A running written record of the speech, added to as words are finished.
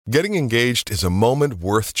Getting engaged is a moment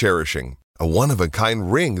worth cherishing. A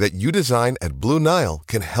one-of-a-kind ring that you design at Blue Nile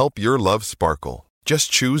can help your love sparkle. Just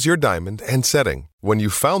choose your diamond and setting. When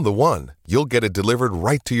you've found the one, you'll get it delivered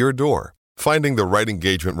right to your door. Finding the right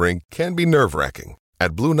engagement ring can be nerve-wracking.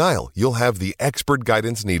 At Blue Nile, you'll have the expert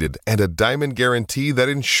guidance needed and a diamond guarantee that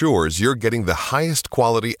ensures you're getting the highest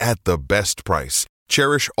quality at the best price.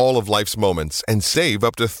 Cherish all of life's moments and save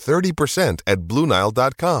up to 30% at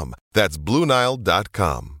BlueNile.com. That's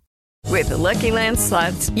BlueNile.com. With the Lucky Land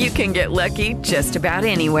Slots, you can get lucky just about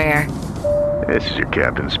anywhere. This is your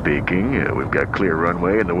captain speaking. We've got clear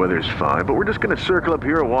runway and the weather's fine, but we're just going to circle up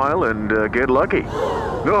here a while and get lucky.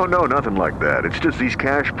 No, nothing like that. It's just these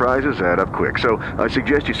cash prizes add up quick. So I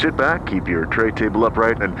suggest you sit back, keep your tray table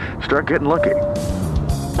upright, and start getting lucky.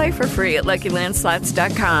 Play for free at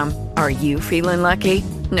LuckyLandSlots.com. Are you feeling lucky?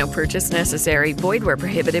 No purchase necessary. Void where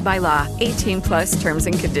prohibited by law. 18+ terms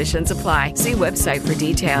and conditions apply. See website for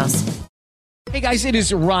details. Hey guys, it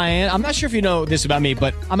is Ryan. I'm not sure if you know this about me,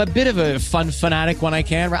 but I'm a bit of a fun fanatic when I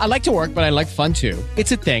can. I like to work, but I like fun too.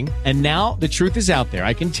 It's a thing. And now the truth is out there.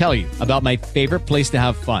 I can tell you about my favorite place to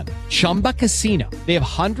have fun. Chumba Casino. They have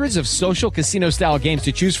hundreds of social casino style games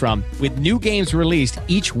to choose from with new games released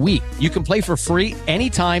each week. You can play for free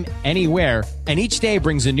anytime, anywhere. And each day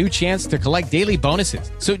brings a new chance to collect daily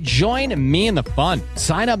bonuses. So join me in the fun.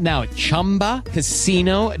 Sign up now at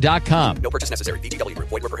ChumbaCasino.com. No purchase necessary. VGW.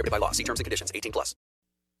 Void where prohibited by law. See terms and conditions. 18+.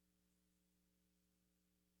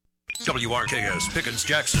 WRKS Pickens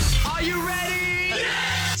Jackson. Are you ready?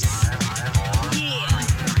 Yes!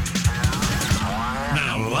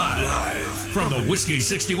 Now live from the Whiskey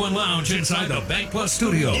 61 Lounge inside the Bank Plus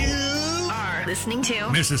studio. Listening to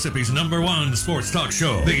Mississippi's #1 sports talk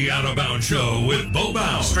show, The Out of Bounds Show with Bo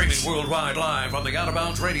Bounds. Streaming worldwide live on the Out of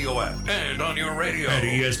Bounds radio app and on your radio at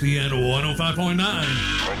ESPN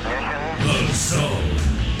 105.9. The Zone.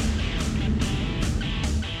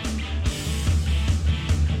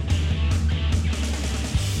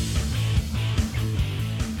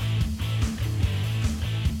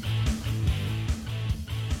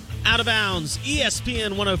 Out of Bounds,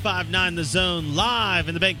 ESPN 105.9 The Zone, live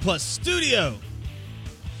in the Bank Plus studio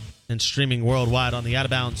and streaming worldwide on the Out of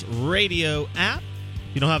Bounds radio app.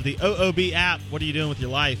 If you don't have the OOB app, what are you doing with your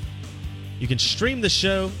life? You can stream the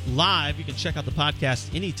show live. You can check out the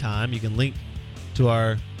podcast anytime. You can link to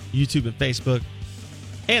our YouTube and Facebook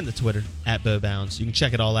and the Twitter at Bo Bounds. You can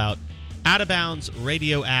check it all out. Out of Bounds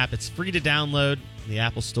radio app. It's free to download in the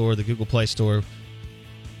Apple Store, the Google Play Store,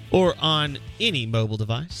 or on any mobile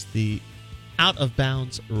device. The Out of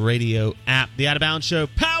Bounds radio app. The Out of Bounds show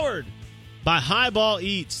powered by Highball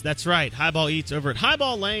Eats. That's right, Highball Eats over at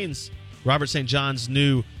Highball Lanes, Robert St. John's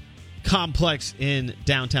new complex in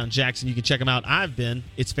downtown Jackson. You can check them out. I've been.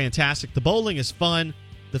 It's fantastic. The bowling is fun.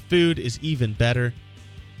 The food is even better.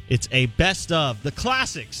 It's a best of the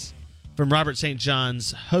classics from Robert St.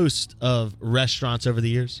 John's host of restaurants over the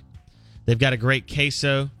years. They've got a great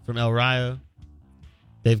queso from El Rayo.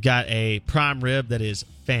 They've got a prime rib that is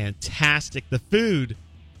fantastic. The food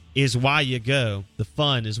is why you go. The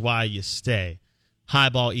fun is why you stay.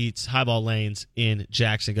 Highball Eats, Highball Lanes in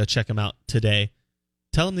Jackson. Go check them out today.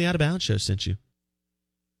 Tell them the Out of Bounds show sent you.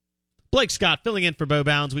 Blake Scott filling in for Bo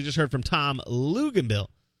Bounds. We just heard from Tom Luganbill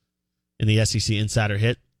in the SEC Insider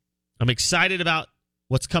Hit. I'm excited about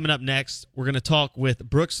what's coming up next. We're going to talk with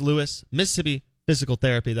Brooks Lewis, Mississippi Physical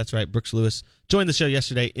Therapy. That's right, Brooks Lewis joined the show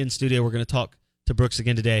yesterday in studio. We're going to talk to Brooks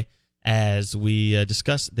again today as we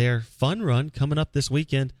discuss their fun run coming up this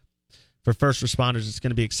weekend for first responders. It's going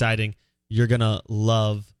to be exciting. You're going to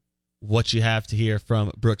love what you have to hear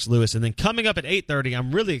from Brooks Lewis. And then coming up at 8:30,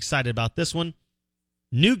 I'm really excited about this one.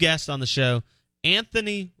 New guest on the show,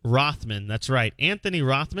 Anthony Rothman. That's right, Anthony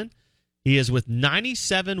Rothman. He is with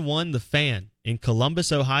 97.1 The Fan in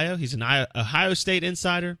Columbus, Ohio. He's an Ohio State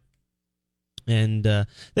insider. And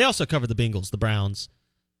they also cover the Bengals, the Browns,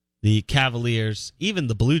 the Cavaliers, even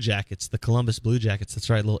the Blue Jackets, the Columbus Blue Jackets.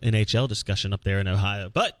 That's right, a little NHL discussion up there in Ohio.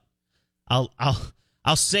 But I'll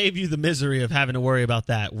save you the misery of having to worry about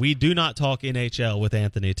that. We do not talk NHL with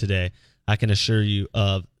Anthony today. I can assure you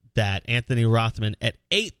of that. Anthony Rothman at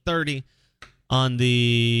 8:30 on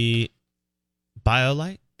the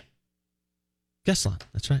BioLite guest line.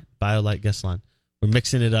 That's right, BioLite guest line. We're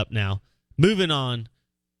mixing it up now. Moving on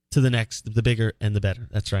to the next, the bigger and the better.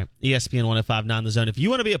 That's right. ESPN 105.9 The Zone. If you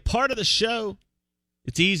want to be a part of the show,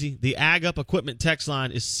 it's easy. The Ag Up Equipment text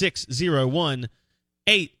line is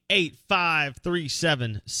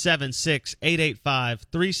 601-885-3776.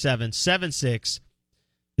 885-3776.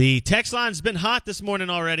 The text line's been hot this morning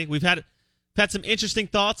already. We've had some interesting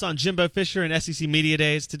thoughts on Jimbo Fisher and SEC Media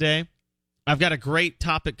Days today. I've got a great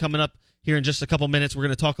topic coming up here in just a couple minutes. We're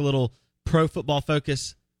going to talk a little Pro Football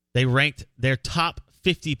Focus. They ranked their top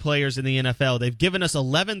 50 players in the NFL. They've given us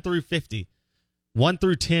 11 through 50. 1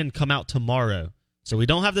 through 10 come out tomorrow. So we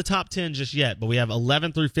don't have the top 10 just yet, but we have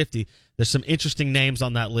 11 through 50. There's some interesting names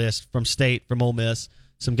on that list from State, from Ole Miss,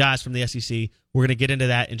 some guys from the SEC. We're going to get into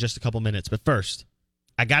that in just a couple minutes. But first,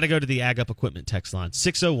 I got to go to the Ag Up Equipment text line,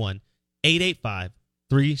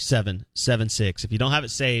 601-885-3776. If you don't have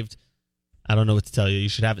it saved, I don't know what to tell you. You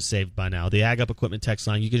should have it saved by now. The Ag Up Equipment text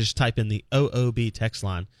line, you can just type in the OOB text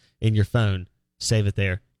line in your phone. Save it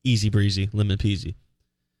there. Easy breezy, lemon peasy.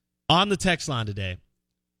 On the text line today,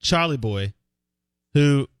 Charlie Boy,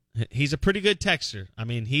 who he's a pretty good texter. I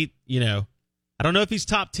mean, I don't know if he's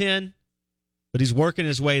top 10, but he's working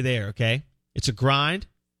his way there, okay? It's a grind.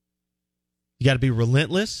 You got to be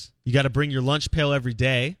relentless. You got to bring your lunch pail every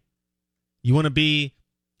day. You want to be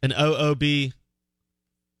an OOB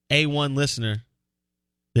A1 listener,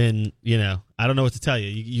 then, I don't know what to tell you.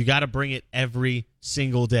 You got to bring it every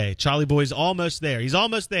single day. Charlie Boy's almost there. He's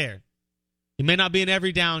almost there. He may not be an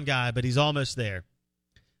every down guy, but he's almost there.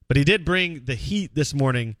 But he did bring the heat this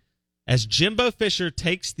morning as Jimbo Fisher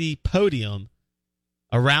takes the podium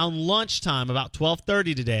around lunchtime, about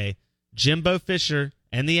 12:30 today. Jimbo Fisher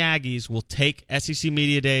and the Aggies will take SEC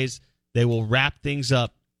Media Days. They will wrap things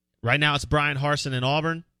up. Right now it's Brian Harsin in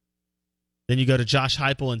Auburn. Then you go to Josh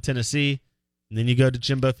Heupel in Tennessee. And then you go to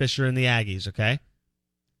Jimbo Fisher and the Aggies, okay?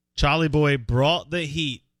 Charlie Boy brought the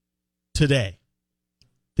heat today.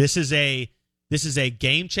 This is a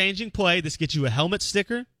game-changing play. This gets you a helmet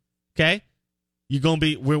sticker. Okay, you're gonna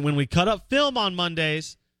be when we cut up film on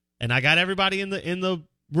Mondays, and I got everybody in the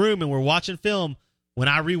room, and we're watching film. When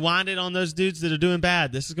I rewind it on those dudes that are doing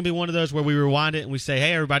bad, this is gonna be one of those where we rewind it and we say,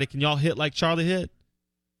 "Hey, everybody, can y'all hit like Charlie hit?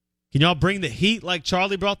 Can y'all bring the heat like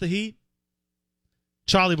Charlie brought the heat?"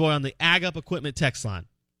 Charlie Boy on the Ag Up Equipment text line.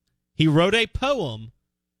 He wrote a poem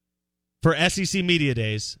for SEC Media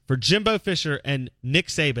Days for Jimbo Fisher and Nick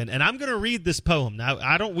Saban, and I'm gonna read this poem.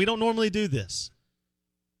 Now, we don't normally do this.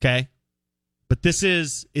 Okay, but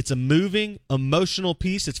it's a moving, emotional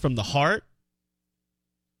piece. It's from the heart.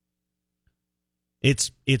 It's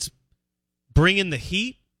bringing the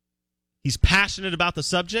heat. He's passionate about the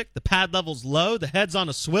subject. The pad level's low. The head's on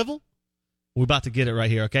a swivel. We're about to get it right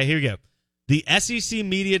here. Okay, here we go. The SEC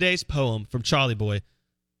Media Days poem from Charlie Boy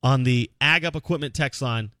on the Ag Up Equipment text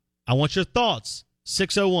line. I want your thoughts.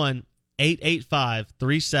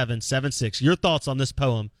 601-885-3776. Your thoughts on this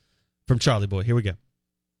poem from Charlie Boy. Here we go.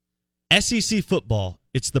 SEC football,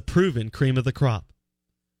 it's the proven cream of the crop.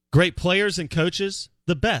 Great players and coaches,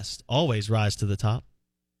 the best, always rise to the top.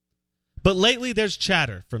 But lately there's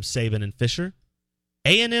chatter from Saban and Fisher.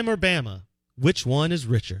 A&M or Bama, which one is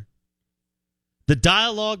richer? The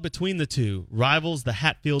dialogue between the two rivals the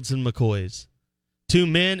Hatfields and McCoys. Two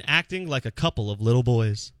men acting like a couple of little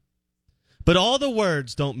boys. But all the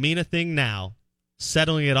words don't mean a thing now.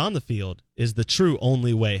 Settling it on the field is the true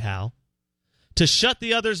only way, Hal. To shut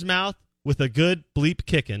the other's mouth with a good bleep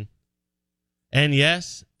kicking. And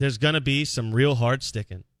yes, there's going to be some real hard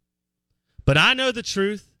sticking. But I know the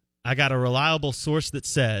truth. I got a reliable source that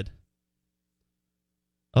said,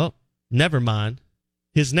 oh, never mind.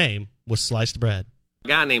 His name was Sliced Bread. A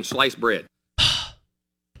guy named Sliced Bread.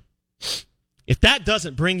 If that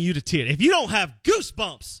doesn't bring you to tears, if you don't have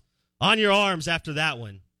goosebumps on your arms after that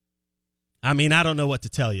one, I mean, I don't know what to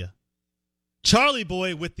tell you. Charlie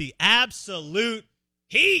Boy with the absolute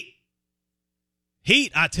heat.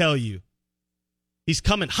 Heat, I tell you. He's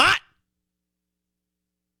coming hot.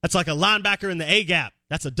 That's like a linebacker in the A-gap.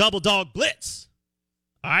 That's a double dog blitz.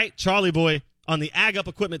 All right, Charlie Boy on the Ag Up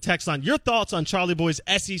Equipment text line. Your thoughts on Charlie Boy's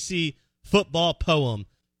SEC football poem.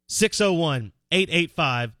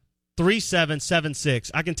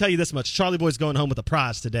 601-885-3776. I can tell you this much. Charlie Boy's going home with a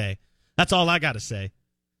prize today. That's all I got to say.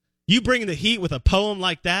 You bring the heat with a poem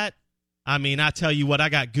like that, I mean, I tell you what, I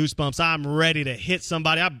got goosebumps. I'm ready to hit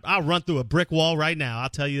somebody. I'll run through a brick wall right now. I'll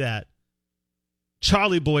tell you that.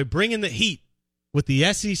 Charlie Boy bringing the heat with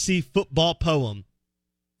the SEC football poem.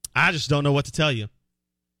 I just don't know what to tell you.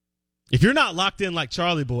 If you're not locked in like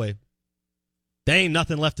Charlie Boy, there ain't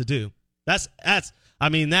nothing left to do. That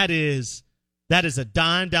is a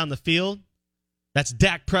dime down the field. That's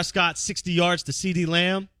Dak Prescott 60 yards to CeeDee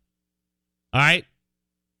Lamb. All right.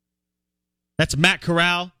 That's Matt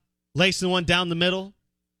Corral lacing one down the middle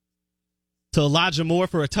to Elijah Moore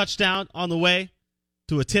for a touchdown on the way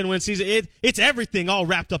to a 10-win season. It's everything all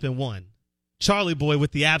wrapped up in one. Charlie Boy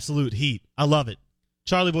with the absolute heat. I love it.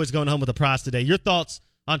 Charlie Boy's going home with a prize today. Your thoughts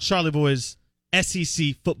on Charlie Boy's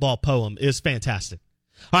SEC football poem is fantastic.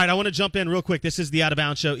 All right, I want to jump in real quick. This is the Out of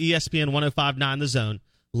Bounds Show, ESPN 105.9 The Zone,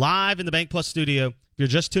 live in the Bank Plus studio. If you're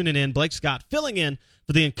just tuning in, Blake Scott filling in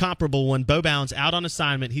for the incomparable one. Bo Bounds out on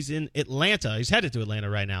assignment. He's in Atlanta. He's headed to Atlanta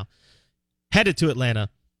right now. Headed to Atlanta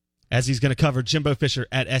as he's going to cover Jimbo Fisher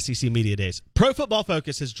at SEC Media Days. Pro Football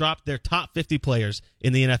Focus has dropped their top 50 players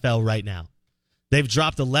in the NFL right now. They've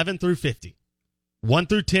dropped 11 through 50. 1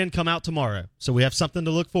 through 10 come out tomorrow, so we have something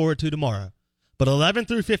to look forward to tomorrow. But 11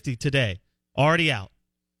 through 50 today, already out.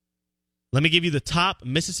 Let me give you the top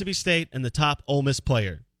Mississippi State and the top Ole Miss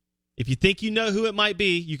player. If you think you know who it might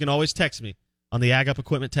be, you can always text me on the Ag Up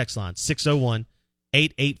Equipment text line,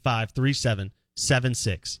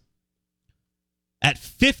 601-885-3776. At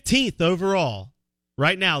 15th overall,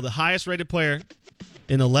 right now, the highest rated player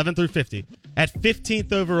in 11 through 50. At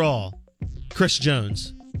 15th overall, Chris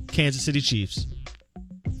Jones, Kansas City Chiefs.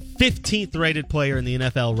 15th rated player in the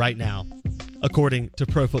NFL right now, according to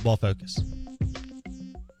Pro Football Focus.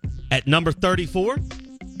 At number 34,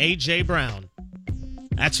 A.J. Brown.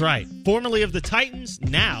 That's right. Formerly of the Titans,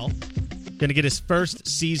 now going to get his first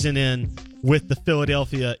season in with the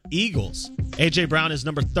Philadelphia Eagles. A.J. Brown is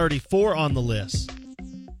number 34 on the list.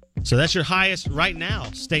 So that's your highest right now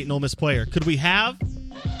State and Ole Miss player. Could we have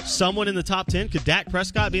someone in the top 10? Could Dak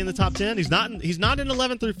Prescott be in the top 10? He's not in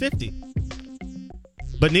 11 through 50.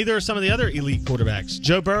 But neither are some of the other elite quarterbacks.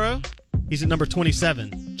 Joe Burrow, he's at number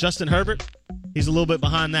 27. Justin Herbert, he's a little bit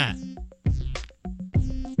behind that.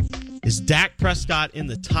 Is Dak Prescott in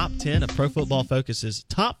the top 10 of Pro Football Focus's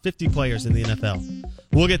top 50 players in the NFL?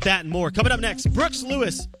 We'll get that and more. Coming up next, Brooks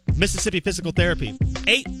Lewis, Mississippi Physical Therapy.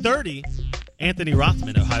 8:30, Anthony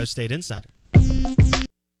Rothman, Ohio State Insider.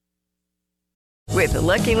 With the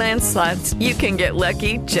Lucky Land Slots, you can get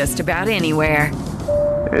lucky just about anywhere.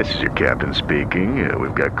 This is your captain speaking.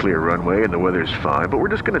 We've got clear runway and the weather's fine, but we're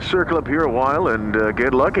just going to circle up here a while and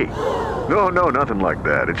get lucky. No, nothing like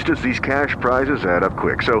that. It's just these cash prizes add up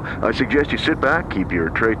quick. So I suggest you sit back, keep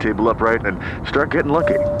your tray table upright, and start getting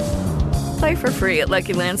lucky. Play for free at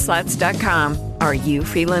LuckyLandSlots.com. Are you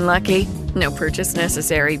feeling lucky? No purchase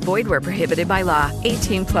necessary. Void where prohibited by law.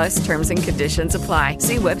 18+ terms and conditions apply.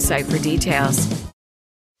 See website for details.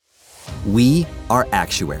 We are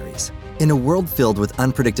actuaries. In a world filled with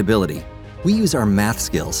unpredictability, we use our math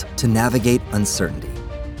skills to navigate uncertainty.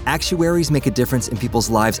 Actuaries make a difference in people's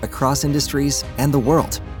lives across industries and the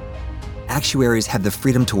world. Actuaries have the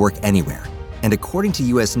freedom to work anywhere, and according to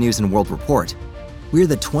U.S. News & World Report, we're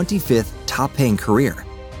the 25th top-paying career.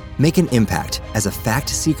 Make an impact as a fact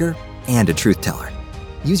seeker and a truth teller.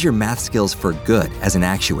 Use your math skills for good as an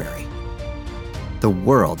actuary. The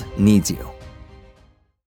world needs you.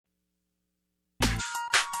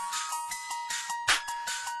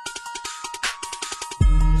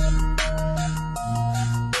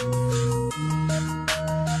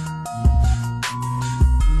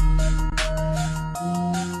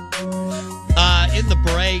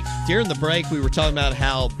 During the break, we were talking about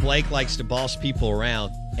how Blake likes to boss people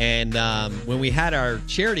around. And when we had our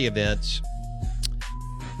charity events,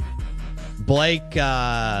 Blake, who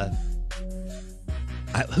are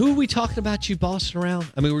we talking about you bossing around?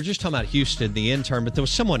 I mean, we were just talking about Houston, the intern, but there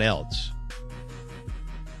was someone else.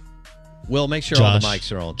 Will, make sure all the mics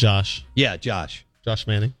are on. Josh. Yeah, Josh. Josh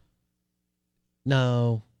Manning.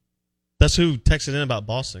 No. That's who texted in about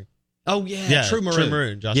bossing. Oh, yeah. True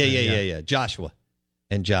Maroon. Josh Manning, yeah. Joshua.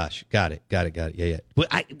 And Josh. Got it. Yeah.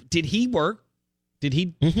 But did he work? Did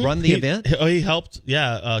he run the event? He helped,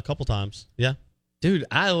 a couple times. Yeah. Dude,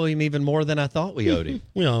 I owe him even more than I thought we owed him.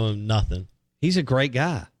 We owe him nothing. He's a great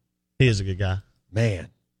guy. He is a good guy. Man,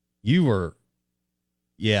 you were,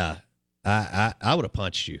 I would have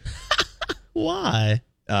punched you. Why?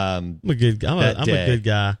 I'm a good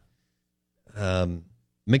guy.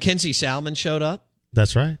 Mackenzie Salmon showed up.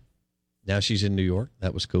 That's right. Now she's in New York.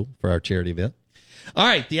 That was cool for our charity event. All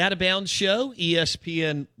right, the Out of Bounds Show,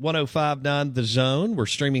 ESPN 105.9 The Zone. We're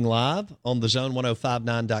streaming live on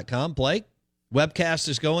thezone1059.com. Blake, webcast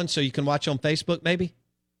is going, so you can watch on Facebook, maybe?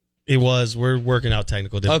 It was. We're working out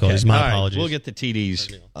technical difficulties. My apologies. We'll get the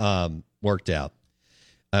TDs worked out.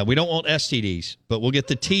 We don't want STDs, but we'll get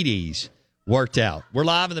the TDs worked out. We're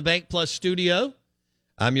live in the Bank Plus studio.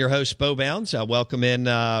 I'm your host, Bo Bounds. I welcome in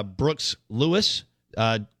Brooks Lewis.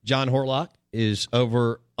 John Horlock is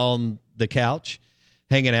over on the couch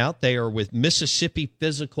hanging out. They are with Mississippi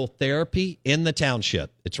Physical Therapy in the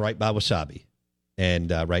township. It's right by Wasabi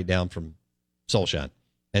and right down from Soulshine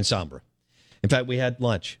and Sombra. In fact, we had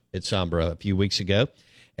lunch at Sombra a few weeks ago,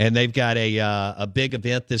 and they've got a big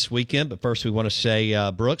event this weekend. But first, we want to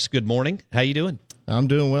say, Brooks, good morning. How you doing? I'm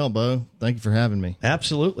doing well, Bo. Thank you for having me.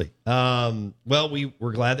 Absolutely. Well,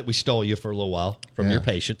 we're glad that we stole you for a little while from your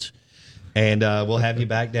patients. And we'll have you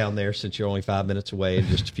back down there since you're only 5 minutes away in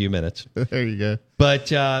just a few minutes. There you go.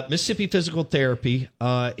 But Mississippi Physical Therapy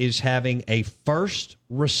is having a first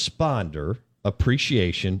responder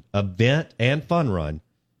appreciation event and fun run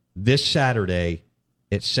this Saturday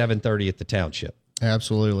at 7:30 at the Township.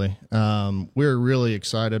 Absolutely. We're really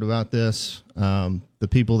excited about this. The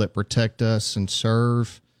people that protect us and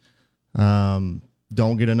serve don't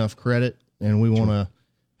get enough credit, and we want to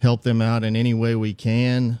help them out in any way we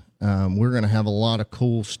can. We're going to have a lot of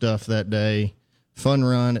cool stuff that day. Fun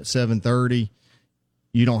run at 7:30.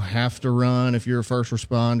 You don't have to run if you're a first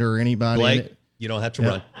responder or anybody. Blake, you don't have to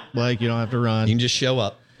run. Blake, you don't have to run. You can just show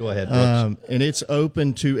up. Go ahead, Brooks. And it's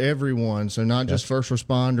open to everyone, so not just first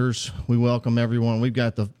responders. We welcome everyone. We've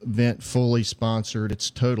got the event fully sponsored. It's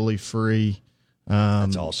totally free.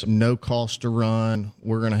 That's awesome. No cost to run.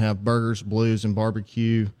 We're going to have burgers, blues, and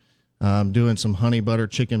barbecue. Doing some honey butter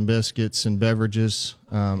chicken biscuits and beverages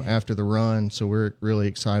after the run, so we're really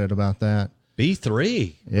excited about that.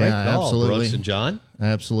 B3. Yeah, Great call, absolutely. Brooks and John.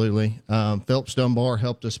 Absolutely. Phelps Dunbar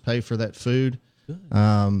helped us pay for that food.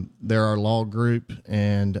 They're our law group,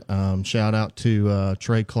 and shout out to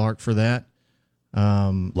Trey Clark for that.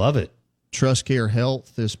 Love it. Trust Care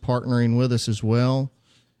Health is partnering with us as well,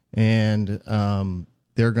 and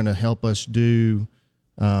they're going to help us do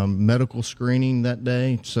medical screening that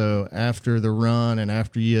day. So after the run and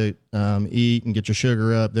after you eat and get your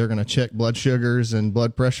sugar up, they're going to check blood sugars and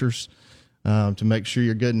blood pressures to make sure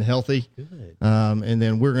you're good and healthy. Good. And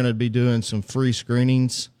then we're going to be doing some free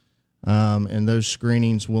screenings. And those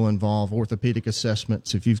screenings will involve orthopedic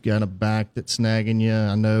assessments. If you've got a back that's nagging you,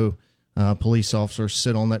 I know police officers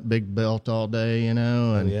sit on that big belt all day, you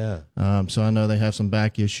know. And, so I know they have some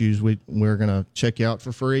back issues. We're going to check you out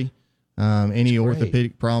for free. Any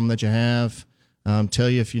orthopedic problem that you have, tell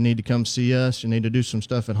you if you need to come see us, you need to do some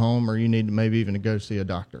stuff at home, or you need to maybe even to go see a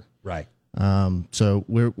doctor. Right. So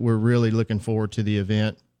we're really looking forward to the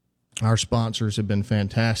event. Our sponsors have been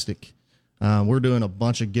fantastic. We're doing a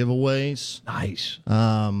bunch of giveaways. Nice.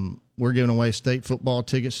 We're giving away state football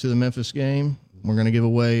tickets to the Memphis game. We're going to give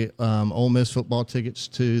away Ole Miss football tickets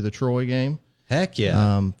to the Troy game. Heck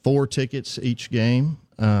yeah. 4 tickets each game.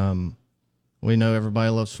 We know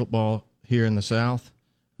everybody loves football here in the South.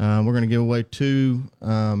 We're going to give away 2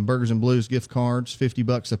 Burgers and Blues gift cards,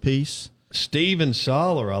 $50 a piece. Steven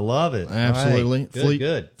Soller, I love it. Absolutely. Right.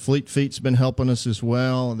 Good. Fleet Feet's been helping us as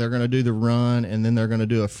well. They're going to do the run, and then they're going to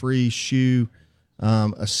do a free shoe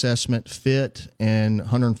assessment fit and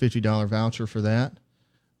 $150 voucher for that.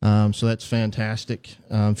 So that's fantastic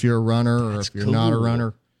if you're a runner or if you're not a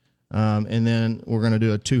runner. And then we're going to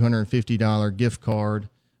do a $250 gift card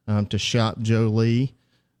to Shop Joe Lee.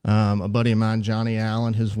 A buddy of mine, Johnny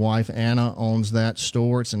Allen, his wife Anna owns that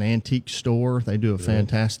store. It's an antique store. They do a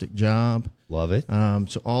fantastic job. Love it.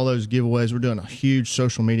 So all those giveaways, we're doing a huge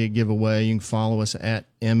social media giveaway. You can follow us at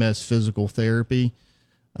MS Physical Therapy.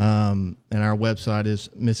 And our website is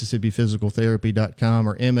MississippiPhysicalTherapy.com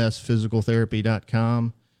or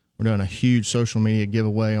MSPhysicalTherapy.com. We're doing a huge social media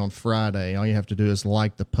giveaway on Friday. All you have to do is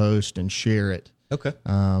like the post and share it. Okay.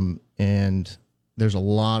 And there's a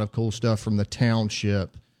lot of cool stuff from the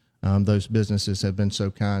township. Those businesses have been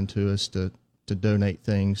so kind to us to donate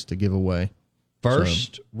things to give away.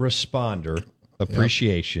 First responder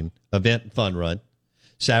appreciation event and fun run,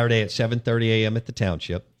 Saturday at 7:30 a.m. at the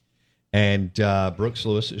Township. And Brooks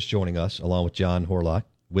Lewis is joining us, along with John Horlock,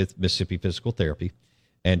 with Mississippi Physical Therapy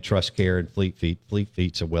and Trust Care and Fleet Feet. Fleet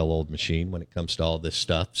Feet's a well-oiled machine when it comes to all this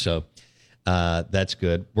stuff. So that's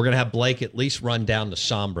good. We're going to have Blake at least run down to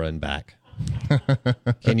Sombra and back.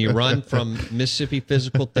 Can you run from Mississippi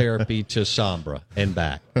Physical Therapy to Sombra and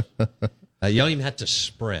back? You don't even have to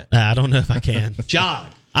sprint. I don't know if I can. John.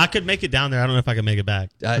 I could make it down there. I don't know if I can make it back.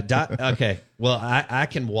 Okay. Well, I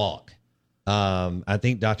can walk. I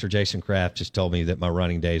think Dr. Jason Kraft just told me that my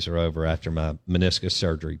running days are over after my meniscus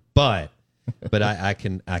surgery. But I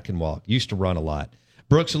can walk. Used to run a lot.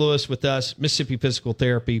 Brooks Lewis with us, Mississippi Physical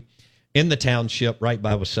Therapy. In the Township, right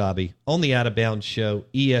by Wasabi, on the Out of Bounds Show,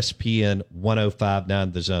 ESPN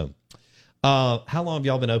 105.9 The Zone. How long have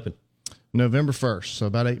y'all been open? November 1st, so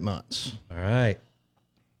about 8 months. All right.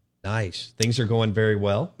 Nice. Things are going very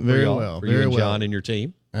well. Very well. For you and John and your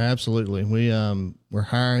team. Absolutely. We're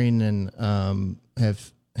hiring and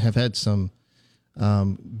have had some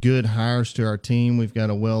good hires to our team. We've got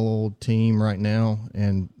a well-oiled team right now,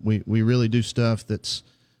 and we really do stuff that's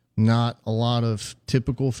not a lot of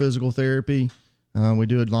typical physical therapy. We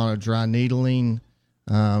do a lot of dry needling.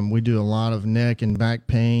 We do a lot of neck and back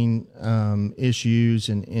pain issues,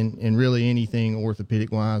 and really anything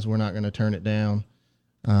orthopedic-wise, we're not going to turn it down.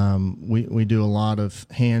 We do a lot of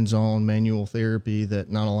hands-on manual therapy that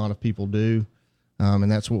not a lot of people do,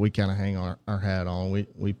 and that's what we kind of hang our hat on.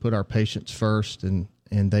 We put our patients first, and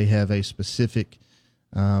they have a specific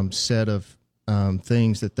set of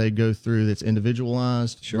things that they go through that's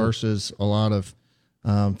individualized. Sure. Versus a lot of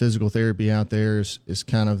physical therapy out there is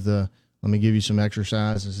kind of the, let me give you some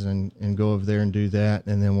exercises and go over there and do that,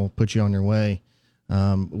 and then we'll put you on your way.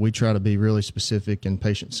 We try to be really specific and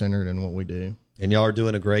patient-centered in what we do. And y'all are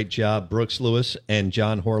doing a great job. Brooks Lewis and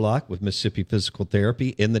John Horlock with Mississippi Physical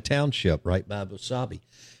Therapy in the Township, right by Wasabi,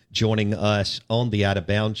 joining us on the Out of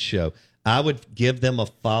Bounds Show. I would give them a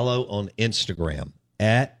follow on Instagram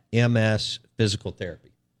at MS Physical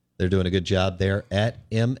Therapy. They're doing a good job there at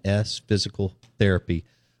MS Physical Therapy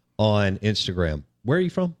on Instagram. Where are you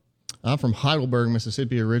from? I'm from Heidelberg,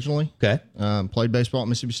 Mississippi originally. Okay. Played baseball at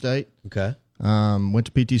Mississippi State. Okay.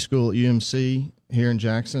 Went to PT school at UMC here in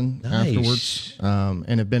Jackson afterwards,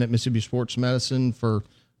 and have been at Mississippi Sports Medicine for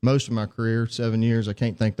most of my career, 7 years. I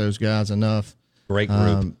can't thank those guys enough. Great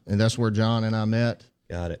group. And that's where John and I met.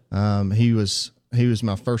 Got it. He was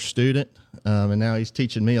my first student, and now he's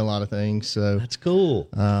teaching me a lot of things. So that's cool.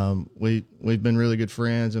 We've been really good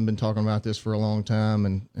friends and been talking about this for a long time,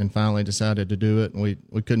 and finally decided to do it. And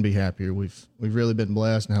we couldn't be happier. We've really been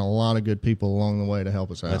blessed and had a lot of good people along the way to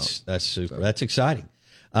help us out. That's super. So. That's exciting.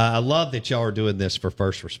 I love that y'all are doing this for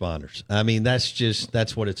first responders. I mean,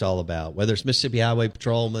 that's what it's all about. Whether it's Mississippi Highway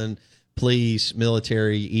Patrolmen, police,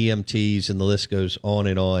 military, EMTs, and the list goes on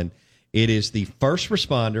and on. It is the First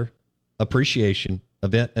Responder Appreciation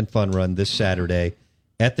Event and Fun Run this Saturday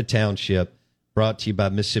at the Township, brought to you by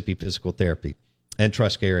Mississippi Physical Therapy and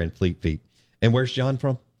Truscare and Fleet Feet. And where's John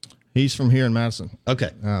from? He's from here in Madison.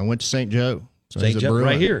 Okay. Went to St. Joe. So St. Joe,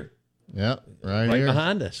 right here. Yep, right here. Right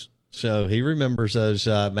behind us. So he remembers those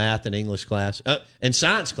math and English classes and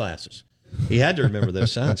science classes. He had to remember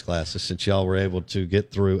those science classes since y'all were able to get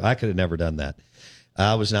through. I could have never done that.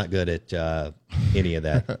 I was not good at any of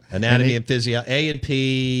that. Anatomy and physiology,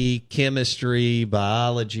 A&P, chemistry,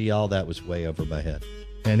 biology, all that was way over my head.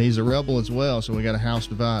 And he's a rebel as well, so we got a house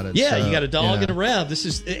divided. Yeah, so, you got a dog and a reb. This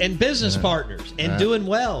is and business partners and doing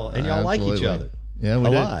well, and y'all like each other. Yeah,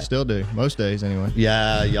 we do. Still do. Most days, anyway.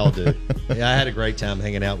 Yeah, y'all do. Yeah, I had a great time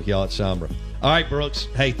hanging out with y'all at Sombra. All right, Brooks.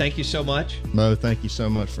 Hey, thank you so much. Mo, thank you so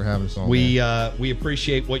much for having us on. We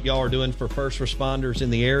appreciate what y'all are doing for first responders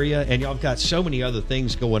in the area, and y'all got so many other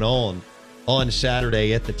things going on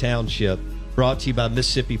Saturday at the Township, brought to you by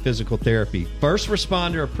Mississippi Physical Therapy. First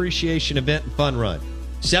Responder Appreciation Event and Fun Run,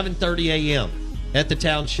 7:30 a.m. at the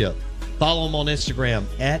Township. Follow them on Instagram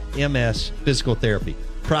at MS Physical Therapy.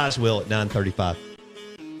 Prize wheel at 9:35.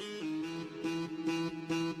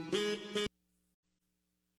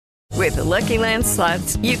 With the Lucky Land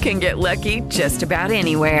Slots, you can get lucky just about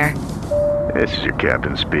anywhere. This is your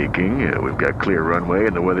captain speaking. We've got clear runway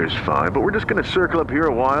and the weather's fine, but we're just going to circle up here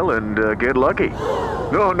a while and get lucky.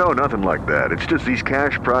 No, nothing like that. It's just these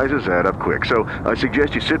cash prizes add up quick. So I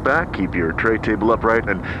suggest you sit back, keep your tray table upright,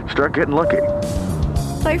 and start getting lucky.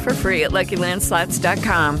 Play for free at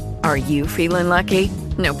LuckyLandSlots.com. Are you feeling lucky?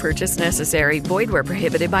 No purchase necessary. Void where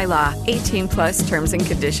prohibited by law. 18+ terms and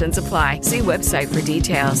conditions apply. See website for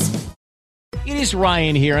details. It is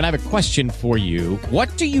Ryan here, and I have a question for you.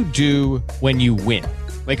 What do you do when you win?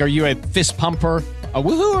 Like, are you a fist pumper, a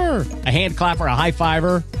woohooer, a hand clapper, a high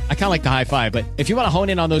fiver? I kind of like the high five, but if you want to hone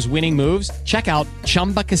in on those winning moves, check out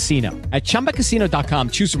Chumba Casino. At ChumbaCasino.com,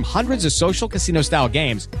 choose from hundreds of social casino-style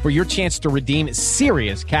games for your chance to redeem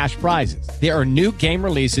serious cash prizes. There are new game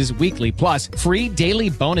releases weekly, plus free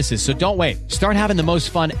daily bonuses, so don't wait. Start having the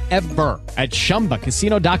most fun ever at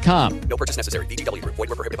ChumbaCasino.com. No purchase necessary. VGW. Void where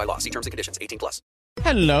prohibited by law. See terms and conditions. 18+.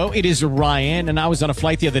 Hello, it is Ryan, and I was on a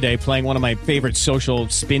flight the other day playing one of my favorite social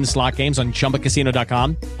spin slot games on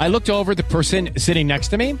ChumbaCasino.com. I looked over at the person sitting next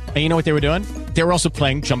to me, and you know what they were doing? They were also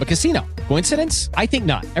playing Chumba Casino. Coincidence? I think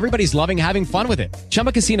not. Everybody's loving having fun with it.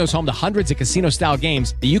 Chumba Casino is home to hundreds of casino-style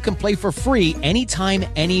games that you can play for free anytime,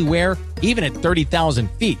 anywhere, even at 30,000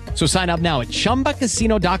 feet. So sign up now at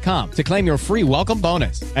ChumbaCasino.com to claim your free welcome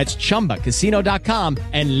bonus. That's ChumbaCasino.com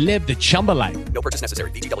and live the Chumba life. No purchase necessary.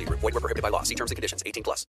 VGW. Void where prohibited by law. See terms and conditions.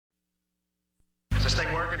 18+. Is this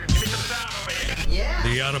thing working? Give me some sound over here. Yeah.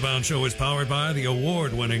 The Out of Bounds Show is powered by the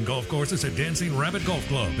award-winning golf courses at Dancing Rabbit Golf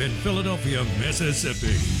Club in Philadelphia,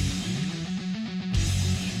 Mississippi.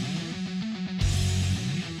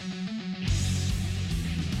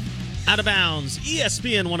 Out of Bounds,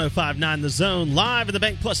 ESPN 105.9 The Zone, live in the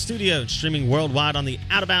Bank Plus studio, streaming worldwide on the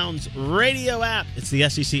Out of Bounds radio app. It's the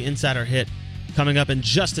SEC Insider Hit. Coming up in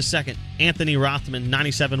just a second, Anthony Rothman,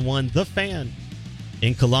 97.1 The Fan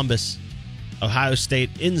in Columbus. Ohio State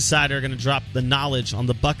insider, going to drop the knowledge on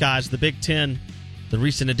the Buckeyes, the Big Ten, the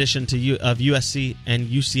recent addition of USC and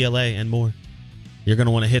UCLA, and more. You're going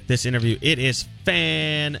to want to hit this interview. It is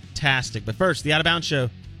fantastic. But first, the Out of Bounds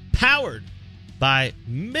Show, powered by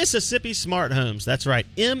Mississippi Smart Homes. That's right,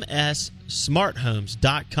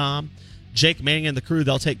 mssmarthomes.com. Jake Manning and the crew,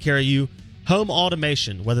 they'll take care of you. Home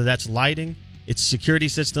automation, whether that's lighting, it's security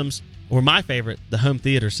systems, or my favorite, the home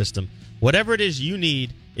theater system. Whatever it is you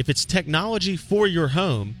need, if it's technology for your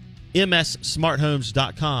home,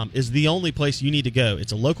 mssmarthomes.com is the only place you need to go.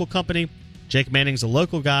 It's a local company. Jake Manning's a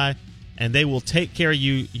local guy, and they will take care of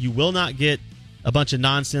you. You will not get a bunch of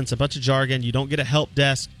nonsense, a bunch of jargon. You don't get a help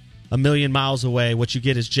desk a million miles away. What you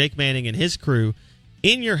get is Jake Manning and his crew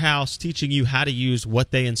in your house teaching you how to use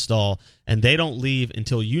what they install, and they don't leave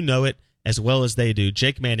until you know it as well as they do.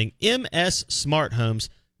 Jake Manning,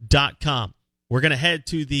 mssmarthomes.com. We're going to head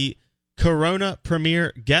to the Corona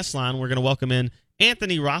Premier Guest Line. We're going to welcome in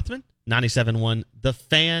Anthony Rothman, 97.1 The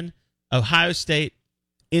Fan, Ohio State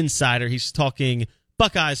insider. He's talking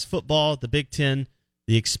Buckeyes football, the Big Ten,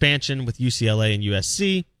 the expansion with UCLA and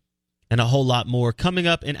USC, and a whole lot more. Coming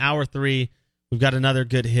up in Hour 3, we've got another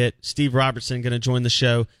good hit. Steve Robertson going to join the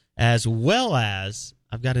show, as well as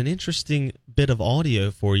I've got an interesting bit of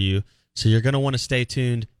audio for you, so you're going to want to stay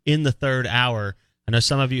tuned in the third hour. I know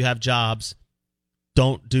some of you have jobs.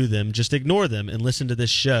 Don't do them. Just ignore them and listen to this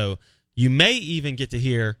show. You may even get to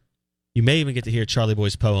hear Charlie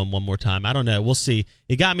Boy's poem one more time. I don't know. We'll see.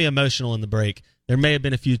 It got me emotional in the break. There may have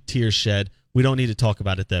been a few tears shed. We don't need to talk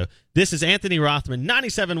about it, though. This is Anthony Rothman,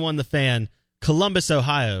 97.1 The Fan, Columbus,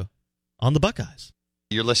 Ohio, on the Buckeyes.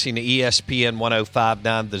 You're listening to ESPN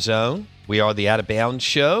 105.9 The Zone. We are the Out of Bounds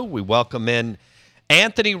Show. We welcome in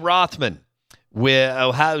Anthony Rothman with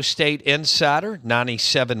Ohio State insider,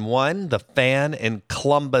 97.1 The Fan in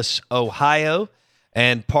Columbus, Ohio,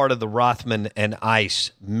 and part of the Rothman and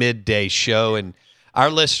Ice midday show. And our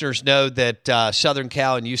listeners know that Southern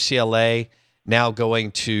Cal and UCLA now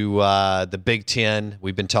going to the Big Ten.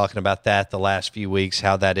 We've been talking about that the last few weeks,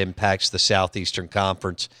 how that impacts the Southeastern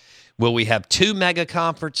Conference. Will we have 2 mega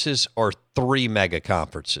conferences or 3 mega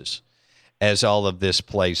conferences as all of this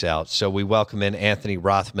plays out? So we welcome in Anthony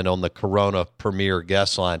Rothman on the Corona Premier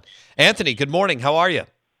Guest Line. Anthony, good morning. How are you?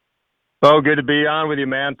 Oh, good to be on with you,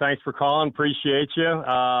 man. Thanks for calling. Appreciate you.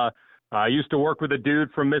 I used to work with a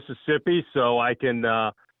dude from Mississippi, so I can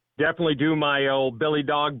definitely do my old Billy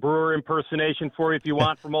Dog Brewer impersonation for you if you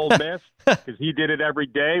want from Ole Miss, because he did it every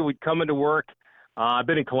day. We'd come into work. I've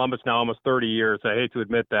been in Columbus now almost 30 years. I hate to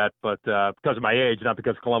admit that, but because of my age, not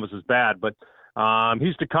because Columbus is bad. But he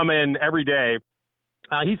used to come in every day.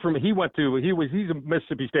 He's a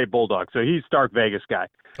Mississippi State Bulldog, so he's Stark Vegas guy.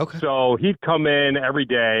 Okay. So he'd come in every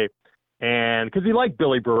day. And because he liked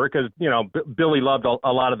Billy Brewer, because Billy loved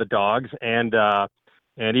a lot of the dogs, and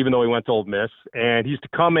even though he went to Ole Miss, and he used to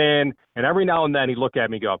come in, and every now and then he'd look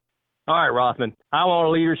at me and go, "All right, Rothman, I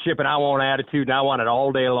want leadership and I want attitude and I want it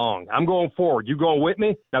all day long. I'm going forward. You going with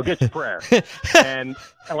me? Now get your prayer." and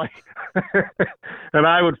and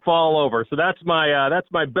I would fall over. So that's my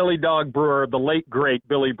Billy Dog Brewer, the late great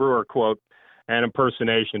Billy Brewer quote and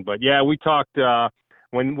impersonation. But yeah, we talked.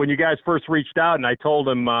 When you guys first reached out, and I told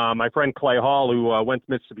him, my friend Clay Hall, who went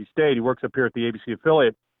to Mississippi State, he works up here at the ABC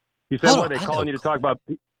affiliate. He said, "What are they calling you to talk about?"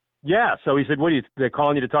 Yeah, so he said, "They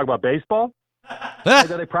calling you to talk about baseball?" I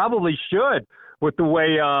said, "They probably should, with the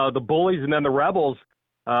way the Bullies and then the Rebels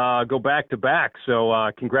go back to back."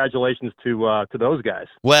 So congratulations to those guys.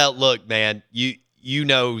 Well, look, man, you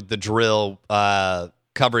know the drill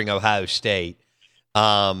covering Ohio State.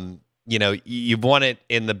 You've won it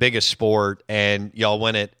in the biggest sport, and y'all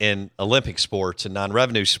win it in Olympic sports and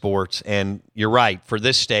non-revenue sports. And you're right, for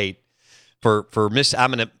this state,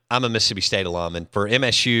 I'm a Mississippi State alum, and for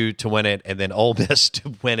MSU to win it and then Ole Miss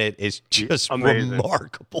to win it is just amazing.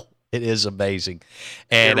 Remarkable. It is amazing.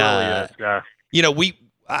 And it really is.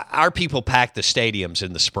 Our people pack the stadiums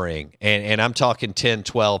in the spring, and I'm talking 10,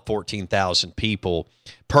 12, 14,000 people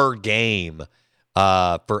per game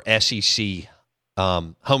for SEC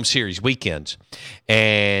home series weekends,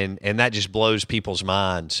 and that just blows people's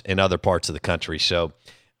minds in other parts of the country. So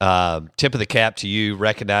tip of the cap to you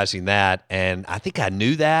recognizing that. And I think I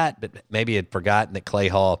knew that, but maybe had forgotten that Clay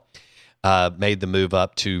Hall made the move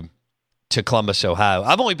up to Columbus, Ohio.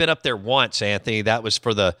 I've only been up there once, Anthony. That was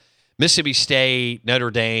for the Mississippi State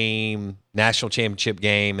Notre Dame national championship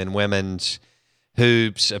game in women's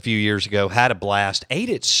hoops a few years ago. Had a blast. Ate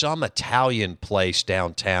at some Italian place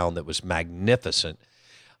downtown that was magnificent.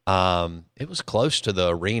 It was close to the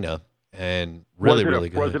arena and really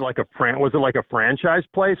good. Was it like a franchise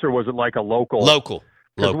place, or was it like a local? Local.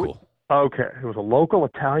 Okay, it was a local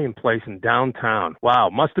Italian place in downtown. Wow,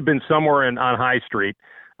 must have been somewhere on High Street,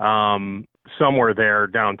 somewhere there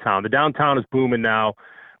downtown. The downtown is booming now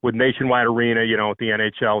with Nationwide Arena, with the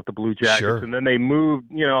NHL, with the Blue Jackets. Sure. And then they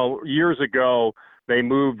moved, years ago, they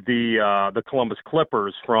moved the Columbus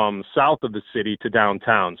Clippers from south of the city to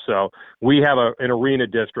downtown. So we have an arena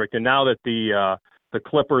district. And now that the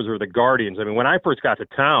Clippers are the Guardians, I mean, when I first got to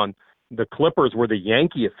town, the Clippers were the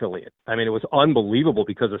Yankee affiliate. I mean, it was unbelievable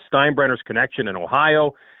because of Steinbrenner's connection in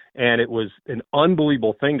Ohio, and it was an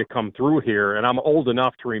unbelievable thing to come through here. And I'm old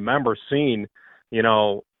enough to remember seeing,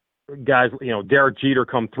 guys, Derek Jeter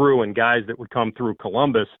come through and guys that would come through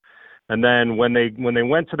Columbus. And then when they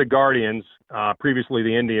went to the Guardians, previously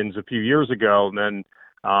the Indians a few years ago, then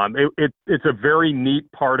it's a very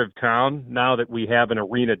neat part of town now that we have an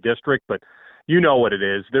arena district, but you know what it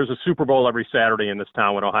is. There's a Super Bowl every Saturday in this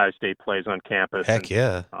town when Ohio State plays on campus. Heck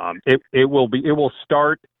yeah. It will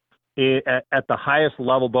start at the highest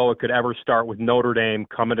level, Bo, it could ever start, with Notre Dame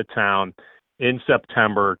coming to town in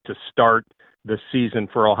September to start the season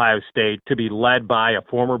for Ohio State, to be led by a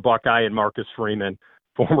former Buckeye and Marcus Freeman,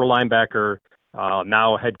 former linebacker,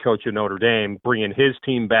 now head coach of Notre Dame, bringing his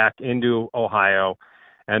team back into Ohio.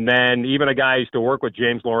 And then even a guy I used to work with,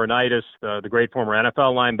 James Laurinaitis, the great former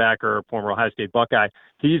NFL linebacker, former Ohio State Buckeye,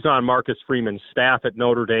 he's on Marcus Freeman's staff at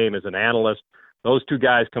Notre Dame as an analyst. Those two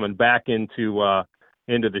guys coming back into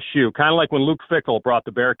the shoe, kind of like when Luke Fickell brought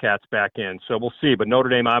the Bearcats back in. So we'll see. But Notre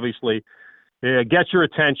Dame obviously gets your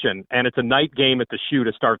attention, and it's a night game at the shoe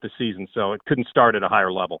to start the season, so it couldn't start at a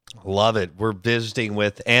higher level. Love it. We're visiting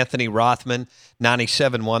with Anthony Rothman,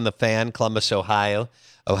 97.1 The Fan, Columbus, Ohio.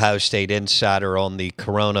 Ohio State insider on the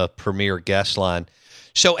Corona Premier guest line.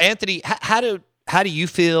 So, Anthony, how do you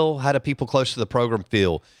feel, how do people close to the program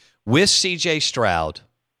feel with C.J. Stroud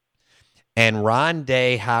and Ryan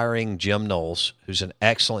Day hiring Jim Knowles, who's an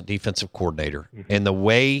excellent defensive coordinator, and the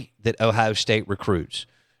way that Ohio State recruits?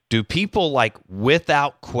 Do people,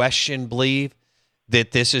 without question, believe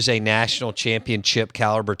that this is a national championship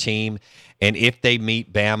caliber team, and if they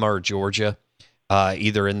meet Bama or Georgia,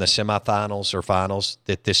 either in the semifinals or finals,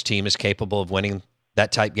 that this team is capable of winning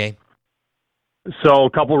that type game? So a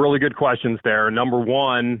couple of really good questions there. Number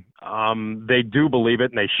one, they do believe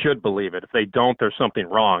it, and they should believe it. If they don't, there's something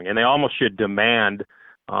wrong. And they almost should demand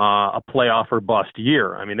a playoff or bust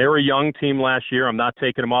year. I mean, they were a young team last year. I'm not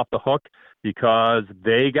taking them off the hook because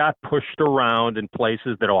they got pushed around in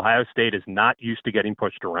places that Ohio State is not used to getting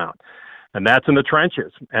pushed around. And that's in the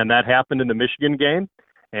trenches. And that happened in the Michigan game.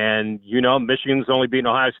 And, Michigan's only beaten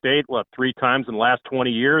Ohio State, 3 times in the last 20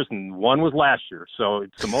 years, and one was last year. So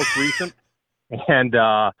it's the most recent.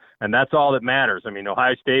 And that's all that matters. I mean,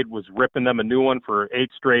 Ohio State was ripping them a new one for 8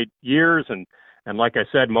 straight years. And like I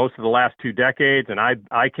said, most of the last 2 decades. And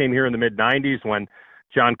I came here in the mid-'90s when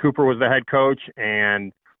John Cooper was the head coach,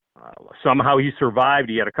 and somehow he survived.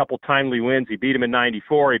 He had a couple timely wins. He beat him in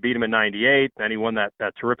 94. He beat him in 98. Then he won that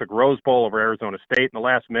terrific Rose Bowl over Arizona State in the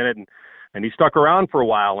last minute. And he stuck around for a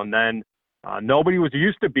while, and then nobody was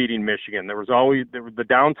used to beating Michigan. There was the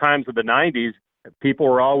down times of the 90s. People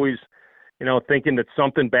were always, thinking that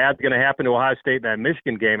something bad's going to happen to Ohio State in that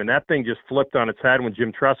Michigan game, and that thing just flipped on its head when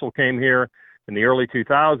Jim Tressel came here in the early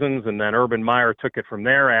 2000s, and then Urban Meyer took it from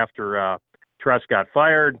there after Tress got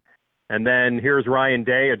fired. And then here's Ryan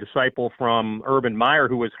Day, a disciple from Urban Meyer,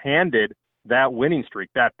 who was handed that winning streak,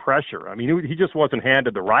 that pressure. I mean, he just wasn't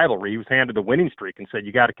handed the rivalry. He was handed the winning streak and said,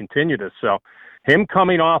 you got to continue this. So him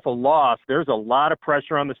coming off a loss, there's a lot of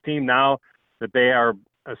pressure on this team now that they are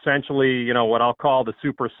essentially, what I'll call the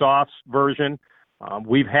super softs version.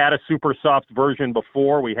 We've had a super soft version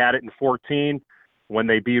before. We had it in 2014 when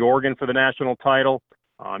they beat Oregon for the national title.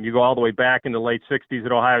 You go all the way back in the late 60s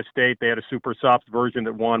at Ohio State. They had a super soft version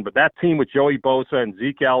that won. But that team with Joey Bosa and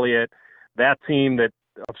Zeke Elliott, that team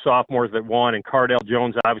of sophomores that won, and Cardale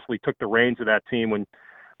Jones obviously took the reins of that team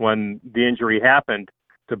when the injury happened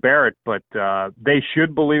to Barrett. But they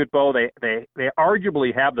should believe it, Bo. They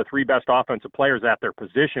arguably have the 3 best offensive players at their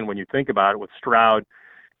position when you think about it, with Stroud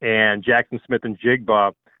and Jackson Smith and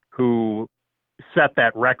Jigba, who set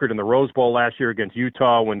that record in the Rose Bowl last year against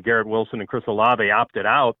Utah when Garrett Wilson and Chris Olave opted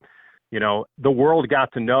out. The world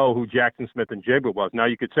got to know who Jackson Smith and Jigba was. Now,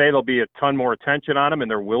 you could say there'll be a ton more attention on him,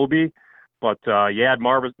 and there will be. But you add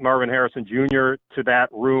Marvin Harrison Jr. to that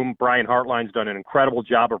room. Brian Hartline's done an incredible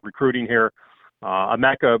job of recruiting here.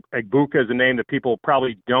 Emeka Egbuka is a name that people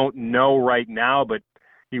probably don't know right now, but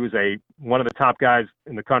he was one of the top guys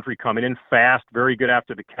in the country, coming in fast, very good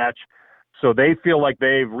after the catch. So they feel like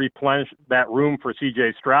they've replenished that room for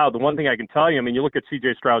C.J. Stroud. The one thing I can tell you, you look at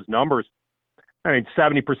C.J. Stroud's numbers,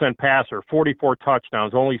 70% passer, 44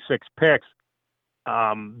 touchdowns, only 6 picks.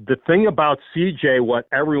 the thing about CJ, what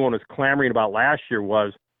everyone was clamoring about last year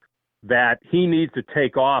was that he needs to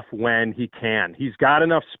take off when he can. He's got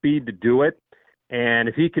enough speed to do it, and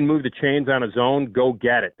if he can move the chains on his own, go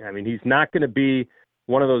get it. I mean, he's not going to be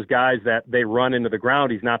one of those guys that they run into the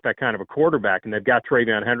ground. He's not that kind of a quarterback, and they've got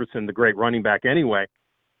Travion Henderson, the great running back anyway,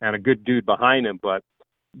 and a good dude behind him. But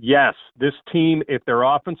yes, this team, if their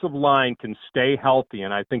offensive line can stay healthy,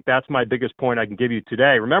 and I think that's my biggest point I can give you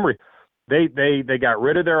today. Remember, they got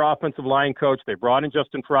rid of their offensive line coach. They brought in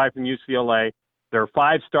Justin Fry from UCLA. Their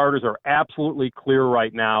 5 starters are absolutely clear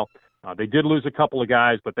right now. They did lose a couple of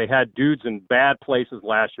guys, but they had dudes in bad places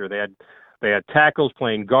last year. They had tackles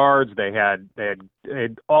playing guards. They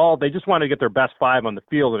just wanted to get their best 5 on the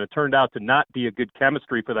field, and it turned out to not be a good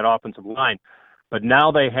chemistry for that offensive line. But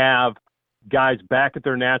now they have guys back at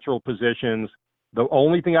their natural positions. The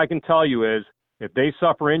only thing I can tell you is if they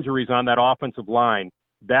suffer injuries on that offensive line,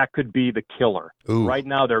 that could be the killer. Ooh. Right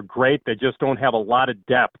now they're great. They just don't have a lot of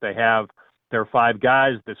depth. They have their 5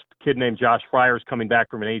 guys. This kid named Josh Fryer is coming back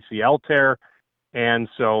from an ACL tear. And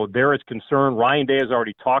so there is concern. Ryan Day has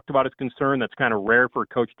already talked about his concern. That's kind of rare for a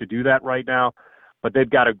coach to do that right now. But they've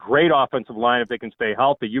got a great offensive line if they can stay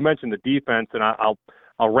healthy. You mentioned the defense, and I'll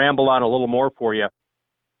ramble on a little more for you.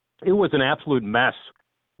 It was an absolute mess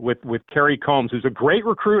with Kerry Combs, who's a great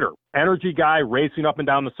recruiter, energy guy, racing up and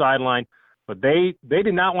down the sideline. But they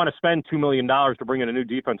did not want to spend $2 million to bring in a new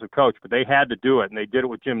defensive coach, but they had to do it, and they did it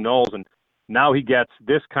with Jim Knowles. And now he gets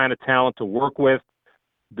this kind of talent to work with.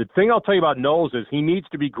 The thing I'll tell you about Knowles is he needs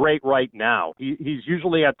to be great right now. He's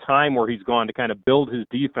usually at time where he's gone to kind of build his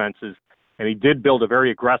defenses, and he did build a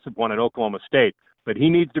very aggressive one at Oklahoma State. But he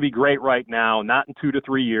needs to be great right now, not in 2 to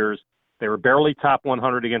 3 years. They were barely top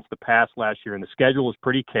 100 against the pass last year, and the schedule was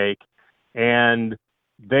pretty cake. And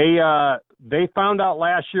they found out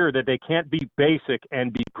last year that they can't be basic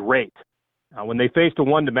and be great. When they faced a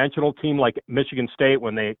one-dimensional team like Michigan State,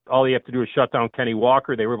 when all they have to do is shut down Kenny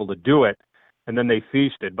Walker, they were able to do it, and then they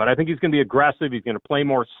feasted. But I think he's going to be aggressive. He's going to play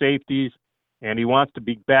more safeties, and he wants to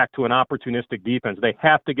be back to an opportunistic defense. They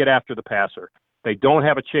have to get after the passer. They don't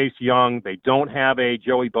have a Chase Young. They don't have a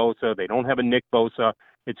Joey Bosa. They don't have a Nick Bosa.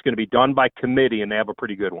 It's going to be done by committee, and they have a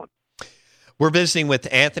pretty good one. We're visiting with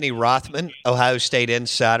Anthony Rothman, Ohio State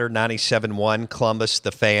Insider, 97.1, Columbus,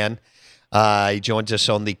 the Fan. He joins us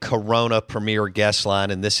on the Corona Premier Guest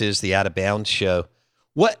Line, and this is the Out of Bounds Show.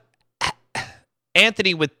 What,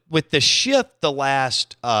 Anthony, with the shift the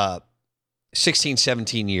last 16,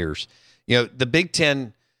 17 years, the Big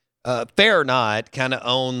Ten, fair or not, kind of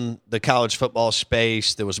owned the college football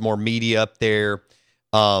space. There was more media up there.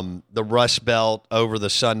 The Rust Belt over the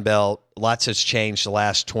Sun Belt, lots has changed the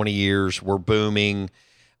last 20 years. We're booming,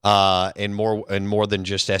 and more than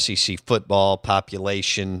just SEC football,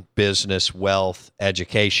 population, business, wealth,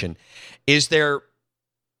 education. Is there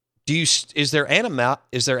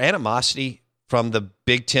animosity from the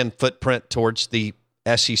Big Ten footprint towards the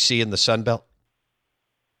SEC and the Sun Belt?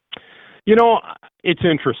 It's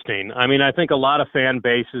interesting. I mean, I think a lot of fan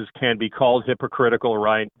bases can be called hypocritical,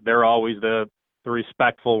 right? They're always the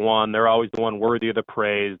respectful one. They're always the one worthy of the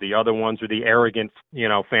praise. The other ones are the arrogant,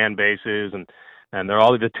 fan bases, and they're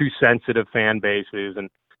all the too sensitive fan bases. And,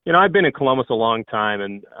 I've been in Columbus a long time,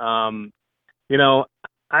 and,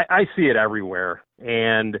 I see it everywhere.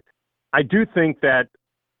 And I do think that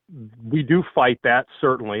we do fight that,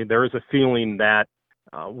 certainly. There is a feeling that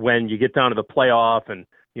when you get down to the playoff and,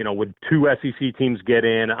 when 2 SEC teams get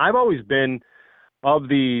in, I've always been of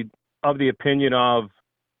the opinion of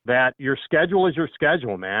that your schedule is your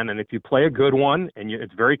schedule, man. And if you play a good one and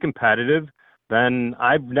it's very competitive, then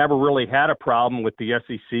I've never really had a problem with the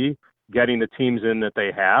SEC getting the teams in that they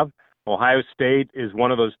have. Ohio State is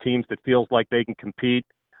one of those teams that feels like they can compete.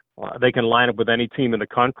 They can line up with any team in the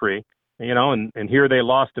country, and here they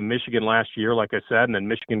lost to Michigan last year, like I said, and then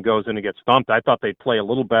Michigan goes in and gets thumped. I thought they'd play a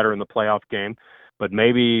little better in the playoff game, but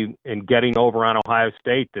maybe in getting over on Ohio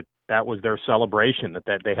State, that was their celebration,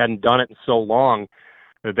 that they hadn't done it in so long.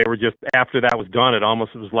 They were just, after that was done, it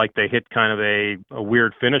almost was like they hit kind of a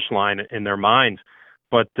weird finish line in their minds.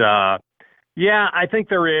 But, I think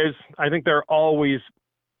there is. I think there always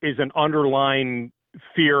is an underlying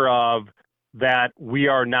fear of that we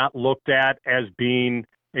are not looked at as being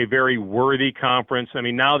a very worthy conference. I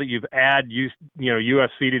mean, now that you've added,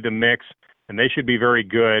 USC to the mix, and they should be very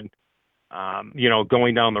good,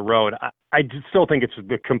 going down the road, I still think it's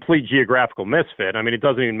the complete geographical misfit. I mean, it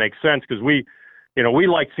doesn't even make sense because we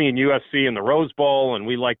like seeing USC in the Rose Bowl, and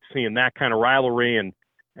we like seeing that kind of rivalry. And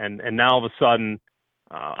now all of a sudden,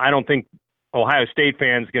 I don't think Ohio State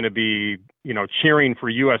fans going to be, cheering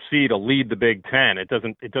for USC to lead the Big Ten. It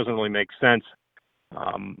doesn't really make sense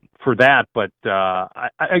for that. But I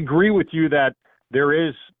agree with you that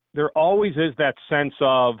there always is that sense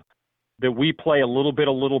of that we play a little bit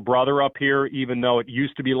of little brother up here, even though it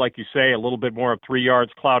used to be, like you say, a little bit more of 3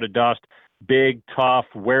 yards, cloud of dust, big, tough,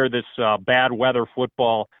 wear this bad weather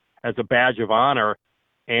football as a badge of honor.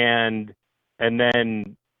 And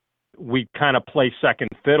then we kind of play second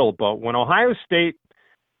fiddle. But when Ohio State,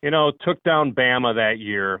 took down Bama that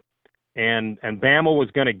year, and Bama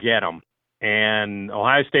was going to get them, and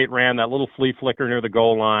Ohio State ran that little flea flicker near the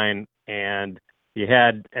goal line, and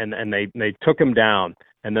they took him down,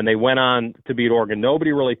 and then they went on to beat Oregon.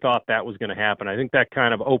 Nobody really thought that was going to happen. I think that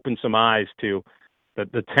kind of opened some eyes to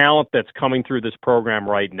the talent that's coming through this program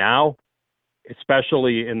right now,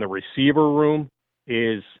 especially in the receiver room,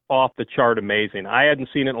 is off the chart amazing. I hadn't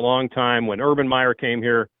seen it in a long time. When Urban Meyer came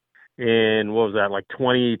here in,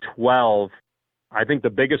 2012, I think the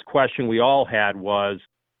biggest question we all had was,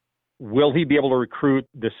 will he be able to recruit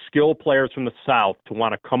the skill players from the South to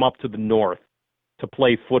want to come up to the North to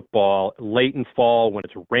play football late in fall when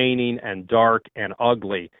it's raining and dark and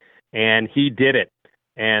ugly? And he did it.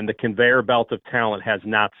 And the conveyor belt of talent has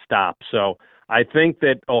not stopped. So I think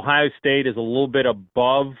that Ohio State is a little bit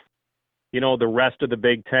above, the rest of the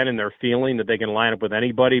Big Ten in their feeling that they can line up with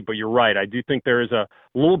anybody. But you're right. I do think there is a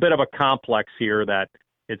little bit of a complex here that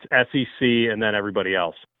it's SEC and then everybody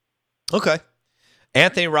else. Okay.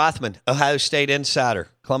 Anthony Rothman, Ohio State insider,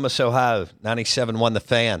 Columbus, Ohio, 97.1 The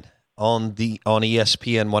Fan on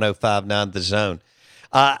ESPN 105.9 The Zone.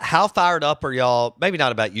 How fired up are y'all? Maybe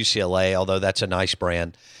not about UCLA, although that's a nice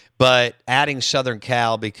brand, but adding Southern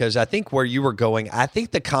Cal, because I think where you were going, I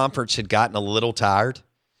think the conference had gotten a little tired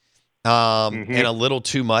and a little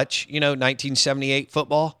too much, 1978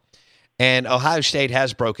 football. And Ohio State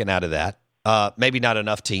has broken out of that. Maybe not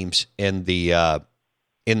enough teams in the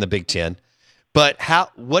Big Ten. But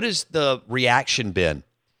what has the reaction been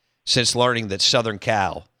since learning that Southern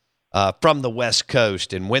Cal from the West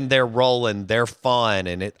Coast, and when they're rolling, they're fun,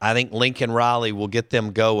 and I think Lincoln Riley will get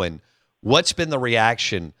them going? What's been the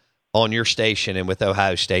reaction on your station and with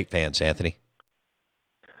Ohio State fans, Anthony?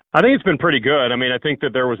 I think it's been pretty good. I mean, I think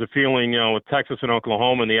that there was a feeling, with Texas and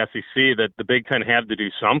Oklahoma and the SEC, that the Big Ten had to do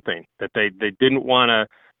something, that they didn't want to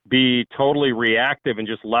be totally reactive and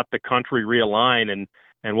just let the country realign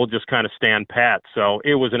and we'll just kind of stand pat. So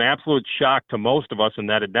it was an absolute shock to most of us in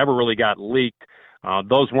that it never really got leaked.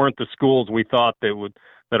 Those weren't the schools we thought that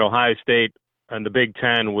Ohio State and the Big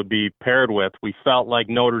Ten would be paired with. We felt like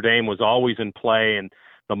Notre Dame was always in play, and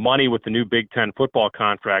the money with the new Big Ten football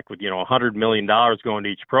contract with, $100 million going to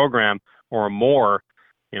each program or more,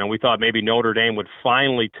 we thought maybe Notre Dame would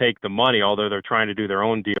finally take the money, although they're trying to do their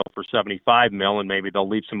own deal for $75 million, and maybe they'll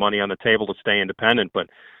leave some money on the table to stay independent. But,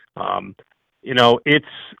 I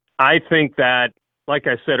think that, like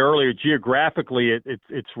I said earlier, geographically,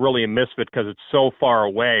 it's really a misfit because it's so far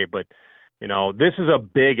away. But, this is a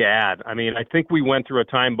big ad. I mean, I think we went through a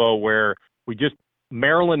time, Bo, where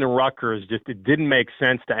Maryland and Rutgers it didn't make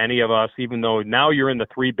sense to any of us, even though now you're in the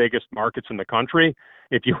 3 biggest markets in the country.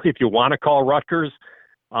 If you want to call Rutgers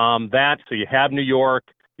so you have New York,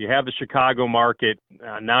 you have the Chicago market,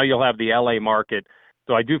 now you'll have the LA market.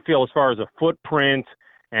 So I do feel as far as a footprint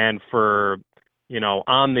and for,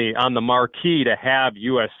 on the marquee to have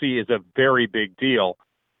USC is a very big deal.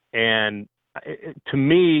 And to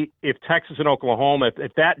me, if Texas and Oklahoma,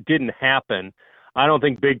 if that didn't happen, I don't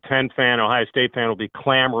think Big Ten fan, Ohio State fan will be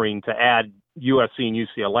clamoring to add USC and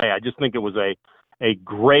UCLA. I just think it was a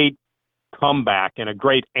great comeback and a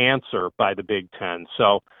great answer by the Big Ten.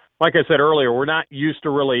 So, like I said earlier, we're not used to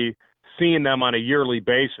really seeing them on a yearly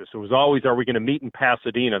basis. It was always, are we going to meet in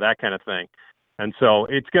Pasadena, that kind of thing. And so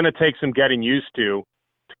it's going to take some getting used to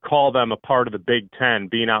call them a part of the Big Ten,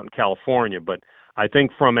 being out in California. But I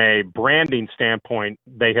think from a branding standpoint,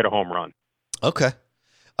 they hit a home run. Okay.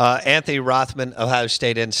 Anthony Rothman, Ohio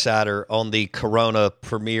State insider on the Corona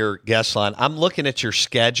Premier guest line. I'm looking at your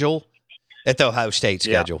schedule, at the Ohio State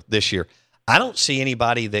schedule this year. I don't see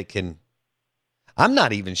anybody that can – I'm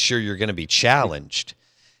not even sure you're going to be challenged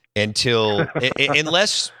until –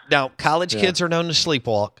 unless – now, college kids are known to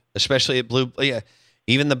sleepwalk, especially at Blue –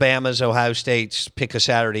 even the Bamas, Ohio States pick a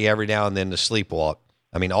Saturday every now and then to sleepwalk.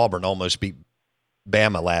 I mean, Auburn almost beat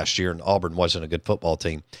Bama last year, and Auburn wasn't a good football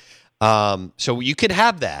team. So you could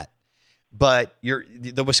have that, but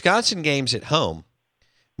the Wisconsin game's at home.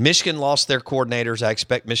 Michigan lost their coordinators. I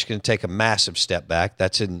expect Michigan to take a massive step back.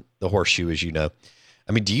 That's in the horseshoe, as you know.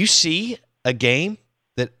 I mean, do you see a game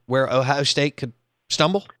where Ohio State could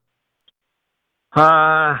stumble?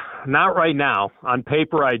 Not right now. On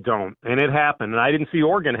paper, I don't. And it happened. And I didn't see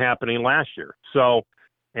Oregon happening last year. So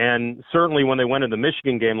And certainly when they went to the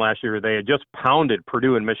Michigan game last year, they had just pounded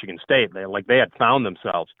Purdue and Michigan State. They had found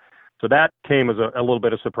themselves. So that came as a little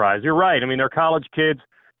bit of surprise. You're right. I mean, they're college kids.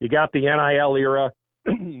 You got the NIL era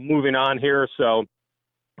moving on here. So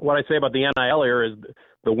what I say about the NIL era is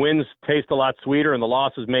the wins taste a lot sweeter and the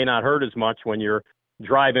losses may not hurt as much when you're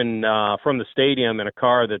driving from the stadium in a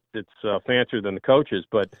car that's fancier than the coaches.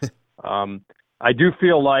 But I do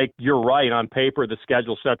feel like you're right. On paper, the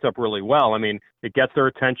schedule sets up really well. I mean, it gets their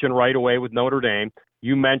attention right away with Notre Dame.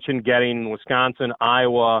 You mentioned getting Wisconsin,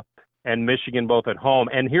 Iowa, and Michigan both at home.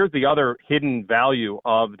 And here's the other hidden value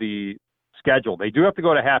of the schedule. They do have to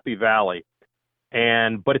go to Happy Valley,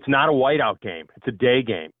 but it's not a whiteout game. It's a day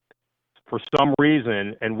game. For some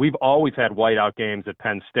reason, and we've always had whiteout games at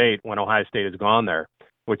Penn State when Ohio State has gone there,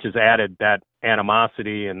 which has added that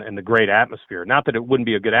animosity and the great atmosphere. Not that it wouldn't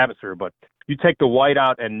be a good atmosphere, but you take the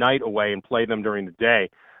whiteout and night away and play them during the day.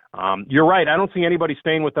 You're right. I don't see anybody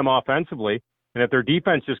staying with them offensively. And if their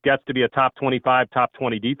defense just gets to be a top 25, top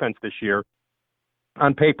 20 defense this year,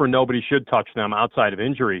 on paper, nobody should touch them outside of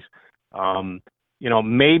injuries.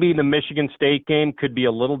 Maybe the Michigan State game could be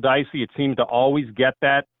a little dicey. It seems to always get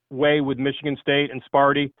that way with Michigan State and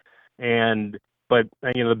Sparty. But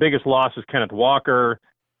the biggest loss is Kenneth Walker,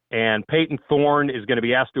 and Peyton Thorne is going to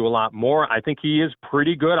be asked to do a lot more. I think he is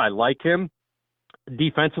pretty good. I like him.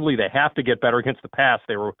 Defensively, they have to get better against the pass.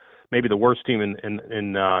 They were maybe the worst team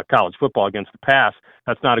in college football against the pass.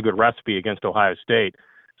 That's not a good recipe against Ohio State.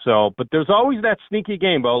 So, but there's always that sneaky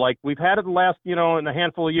game, Bo. Like we've had it the last, in a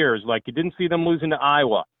handful of years. Like you didn't see them losing to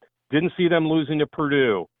Iowa, didn't see them losing to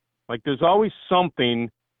Purdue. Like there's always something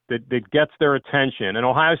that gets their attention. And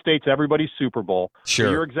Ohio State's everybody's Super Bowl. Sure.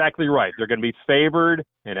 So you're exactly right. They're going to be favored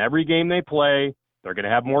in every game they play. They're going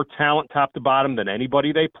to have more talent top to bottom than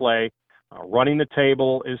anybody they play. Running the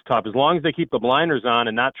table is tough. As long as they keep the blinders on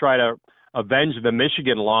and not try to avenge the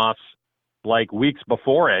Michigan loss like weeks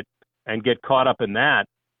before it and get caught up in that.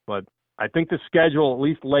 But I think the schedule at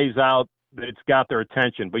least lays out that it's got their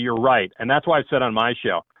attention. But you're right. And that's why I said on my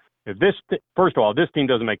show, first of all, if this team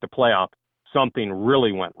doesn't make the playoff, something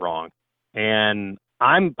really went wrong. And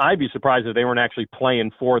I'd be surprised if they weren't actually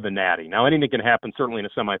playing for the Natty. Now, anything can happen, certainly in a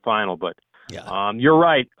semifinal, but you're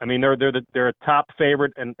right. I mean, they're a top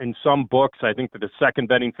favorite in some books. I think they're the second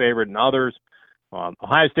betting favorite in others.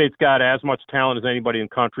 Ohio State's got as much talent as anybody in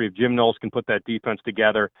the country. If Jim Knowles can put that defense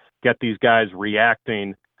together, get these guys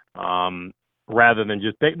reacting rather than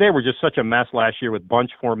just they were just such a mess last year with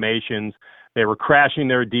bunch formations. They were crashing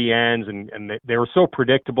their DNs, and they were so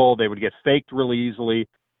predictable. They would get faked really easily.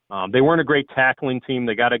 They weren't a great tackling team.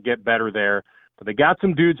 They got to get better there. But they got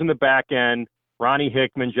some dudes in the back end. Ronnie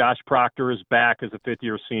Hickman, Josh Proctor is back as a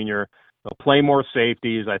fifth-year senior. They'll play more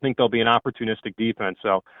safeties. I think they'll be an opportunistic defense.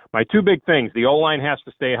 So my two big things, the O-line has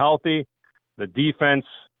to stay healthy. The defense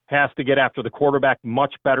has to get after the quarterback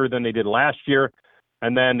much better than they did last year.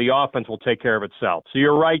 And then the offense will take care of itself. So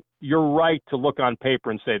you're right. You're right to look on paper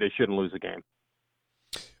and say they shouldn't lose a game.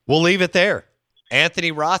 We'll leave it there.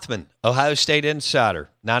 Anthony Rothman, Ohio State Insider,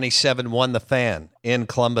 97.1 The Fan in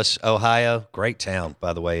Columbus, Ohio. Great town,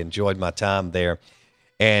 by the way. Enjoyed my time there.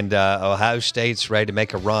 And Ohio State's ready to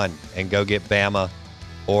make a run and go get Bama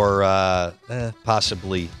or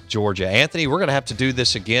possibly Georgia. Anthony, we're going to have to do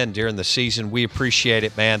this again during the season. We appreciate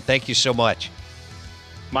it, man. Thank you so much.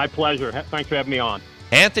 My pleasure. Thanks for having me on.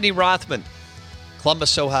 Anthony Rothman,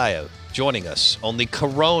 Columbus, Ohio, joining us on the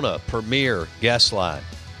Corona Premier Guest Line.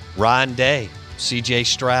 Ryan Day, C.J.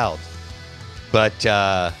 Stroud. But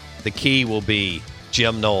the key will be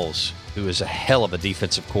Jim Knowles, who is a hell of a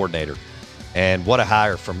defensive coordinator. And what a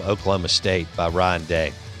hire from Oklahoma State by Ryan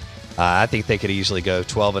Day. I think they could easily go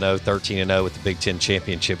 12-0, 13-0 with the Big Ten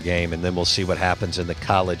championship game, and then we'll see what happens in the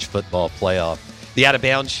college football playoff. The Out of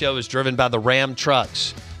Bounds Show is driven by the Ram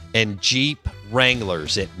Trucks and Jeep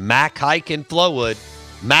Wranglers at Mack Hike in Flowood,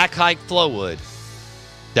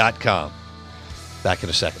 MacHikeFlowood.com. Back in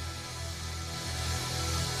a second.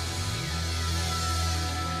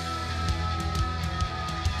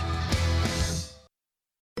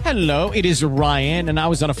 Hello, it is Ryan, and I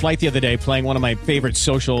was on a flight the other day playing one of my favorite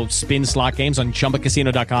social spin slot games on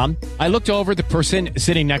ChumbaCasino.com. I looked over at the person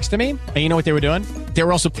sitting next to me, and you know what they were doing? They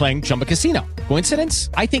were also playing Chumba Casino. Coincidence?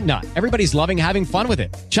 I think not. Everybody's loving having fun with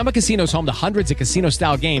it. Chumba Casino is home to hundreds of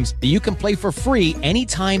casino-style games that you can play for free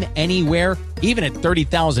anytime, anywhere, even at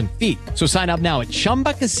 30,000 feet. So sign up now at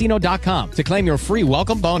ChumbaCasino.com to claim your free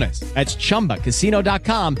welcome bonus. That's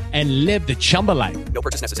ChumbaCasino.com and live the Chumba life. No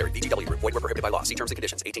purchase necessary. VGW. Void where prohibited by law. See terms and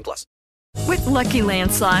conditions. 18+. With Lucky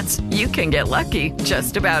Land Slots, you can get lucky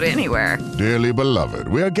just about anywhere. Dearly beloved,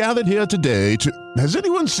 we are gathered here today to... Has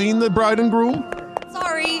anyone seen the bride and groom?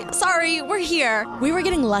 Sorry, we're here. We were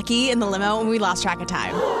getting lucky in the limo and we lost track of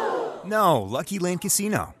time. No, Lucky Land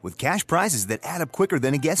Casino, with cash prizes that add up quicker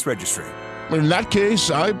than a guest registry. In that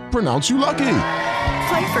case, I pronounce you lucky.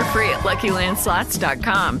 Play for free at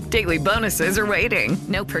LuckyLandSlots.com. Daily bonuses are waiting.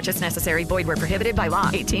 No purchase necessary. Void where prohibited by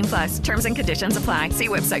law. 18+. Terms and conditions apply. See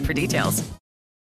website for details.